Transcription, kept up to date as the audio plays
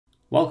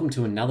Welcome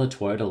to another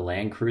Toyota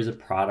Landcruiser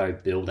Prado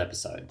Build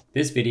episode.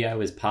 This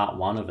video is part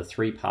 1 of a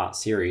 3-part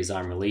series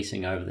I'm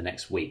releasing over the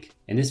next week.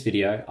 In this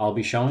video, I'll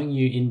be showing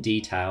you in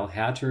detail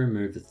how to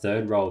remove the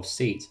third row of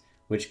seats,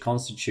 which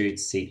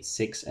constitutes seats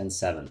 6 and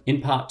 7.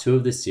 In part 2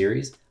 of this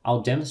series,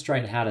 I'll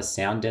demonstrate how to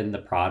sound deaden the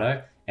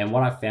Prado and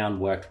what I found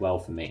worked well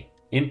for me.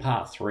 In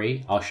part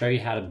 3, I'll show you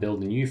how to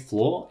build a new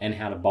floor and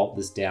how to bolt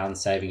this down,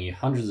 saving you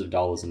hundreds of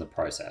dollars in the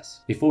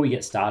process. Before we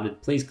get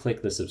started, please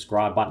click the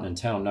subscribe button and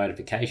turn on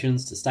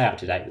notifications to stay up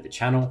to date with the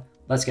channel.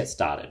 Let's get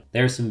started.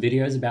 There are some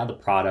videos about the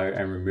Prado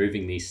and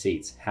removing these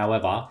seats.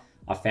 However,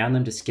 I found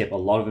them to skip a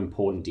lot of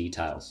important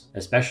details,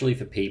 especially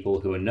for people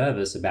who are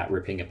nervous about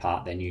ripping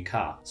apart their new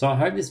car. So I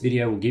hope this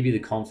video will give you the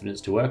confidence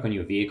to work on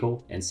your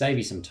vehicle and save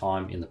you some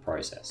time in the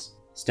process.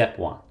 Step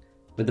 1.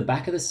 With the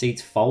back of the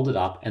seats folded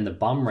up and the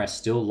bum rest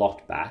still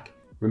locked back,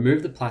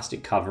 remove the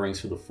plastic coverings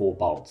for the 4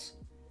 bolts.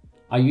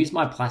 I used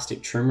my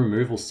plastic trim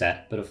removal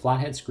set, but a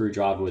flathead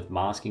screwdriver with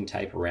masking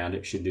tape around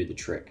it should do the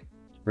trick.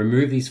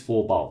 Remove these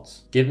 4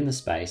 bolts. Given the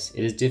space,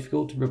 it is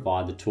difficult to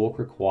provide the torque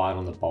required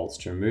on the bolts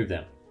to remove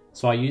them,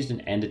 so I used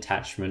an end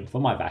attachment for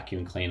my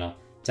vacuum cleaner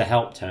to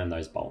help turn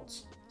those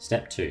bolts.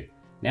 Step 2.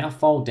 Now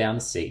fold down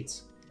the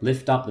seats,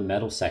 lift up the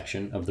metal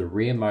section of the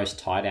rearmost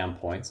tie-down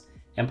points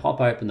and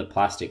pop open the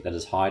plastic that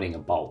is hiding a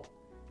bolt.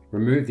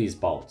 Remove these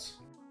bolts.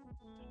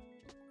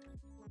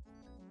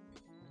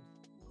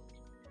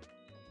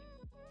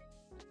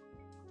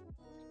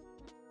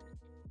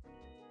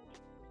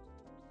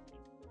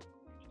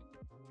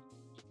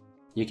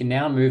 You can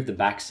now move the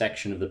back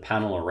section of the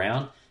panel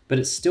around, but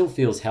it still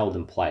feels held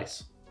in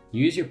place.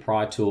 Use your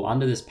pry tool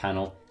under this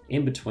panel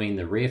in between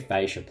the rear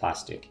fascia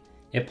plastic.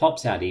 It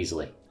pops out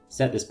easily.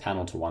 Set this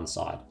panel to one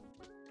side.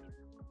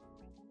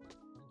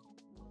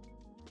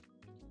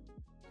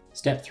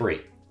 Step 3.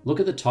 Look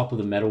at the top of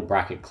the metal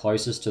bracket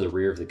closest to the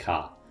rear of the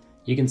car.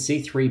 You can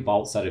see 3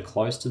 bolts that are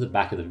close to the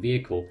back of the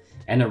vehicle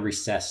and are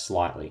recessed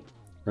slightly.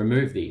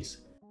 Remove these.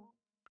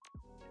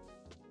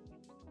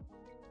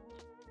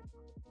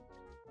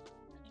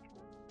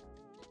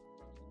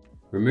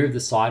 Remove the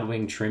side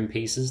wing trim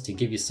pieces to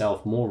give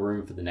yourself more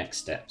room for the next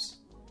steps.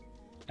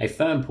 A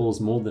firm pull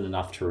is more than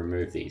enough to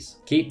remove these.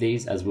 Keep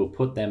these as we'll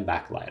put them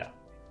back later.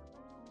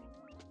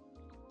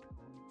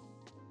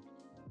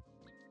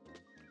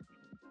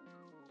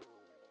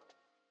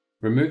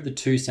 Remove the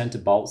 2 center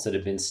bolts that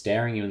have been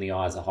staring you in the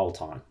eyes the whole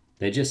time.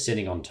 They're just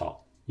sitting on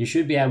top. You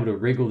should be able to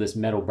wriggle this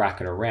metal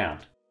bracket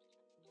around.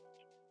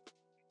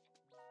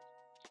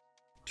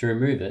 To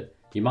remove it,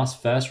 you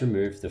must first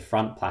remove the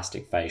front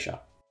plastic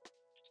fascia.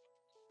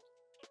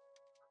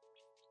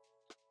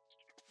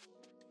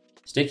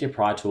 Stick your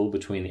pry tool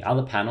between the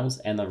other panels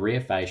and the rear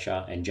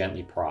fascia and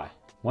gently pry.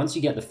 Once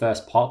you get the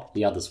first pop,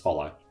 the others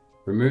follow.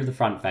 Remove the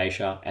front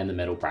fascia and the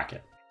metal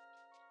bracket.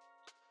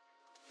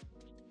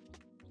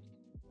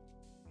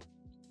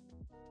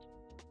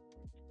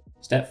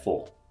 Step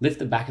 4. Lift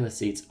the back of the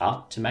seats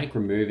up to make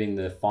removing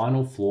the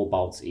final floor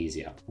bolts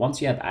easier. Once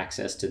you have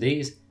access to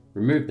these,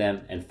 remove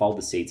them and fold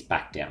the seats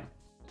back down.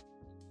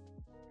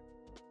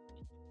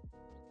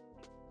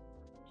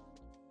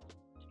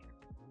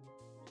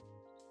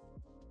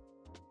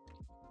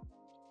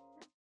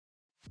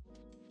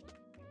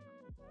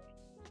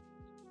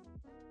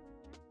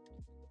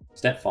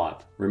 Step 5.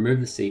 Remove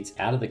the seats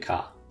out of the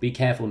car. Be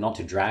careful not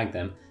to drag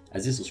them,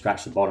 as this will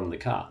scratch the bottom of the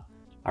car.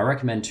 I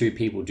recommend 2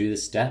 people do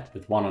this step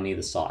with 1 on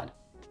either side.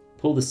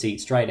 Pull the seat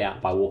straight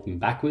out by walking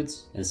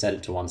backwards and set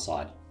it to one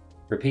side.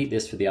 Repeat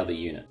this for the other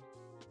unit.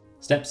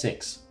 Step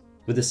 6.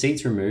 With the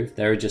seats removed,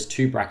 there are just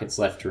 2 brackets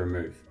left to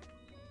remove.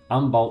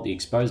 Unbolt the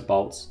exposed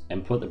bolts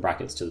and put the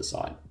brackets to the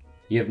side.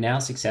 You have now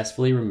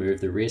successfully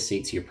removed the rear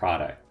seats of your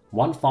Prado.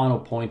 One final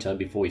pointer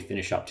before we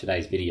finish up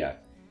today's video.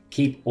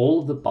 Keep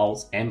all of the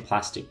bolts and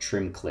plastic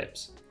trim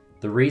clips.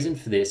 The reason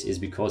for this is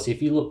because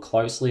if you look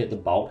closely at the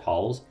bolt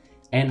holes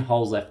and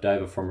holes left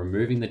over from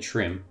removing the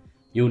trim,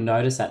 you'll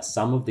notice that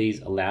some of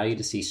these allow you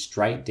to see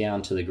straight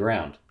down to the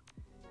ground.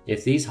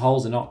 If these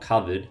holes are not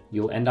covered,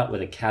 you'll end up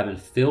with a cabin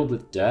filled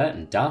with dirt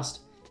and dust,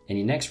 and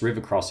your next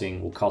river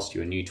crossing will cost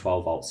you a new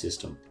 12-volt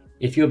system.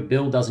 If your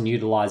build doesn't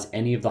utilize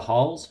any of the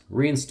holes,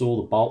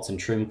 reinstall the bolts and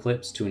trim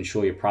clips to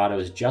ensure your Prado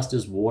is just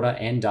as water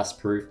and dust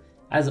proof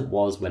as it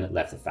was when it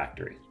left the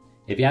factory.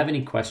 If you have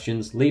any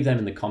questions, leave them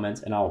in the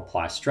comments and I'll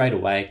reply straight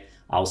away.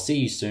 I'll see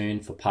you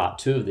soon for part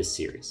 2 of this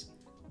series.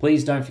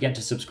 Please don't forget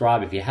to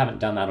subscribe if you haven't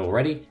done that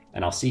already,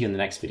 and I'll see you in the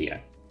next video.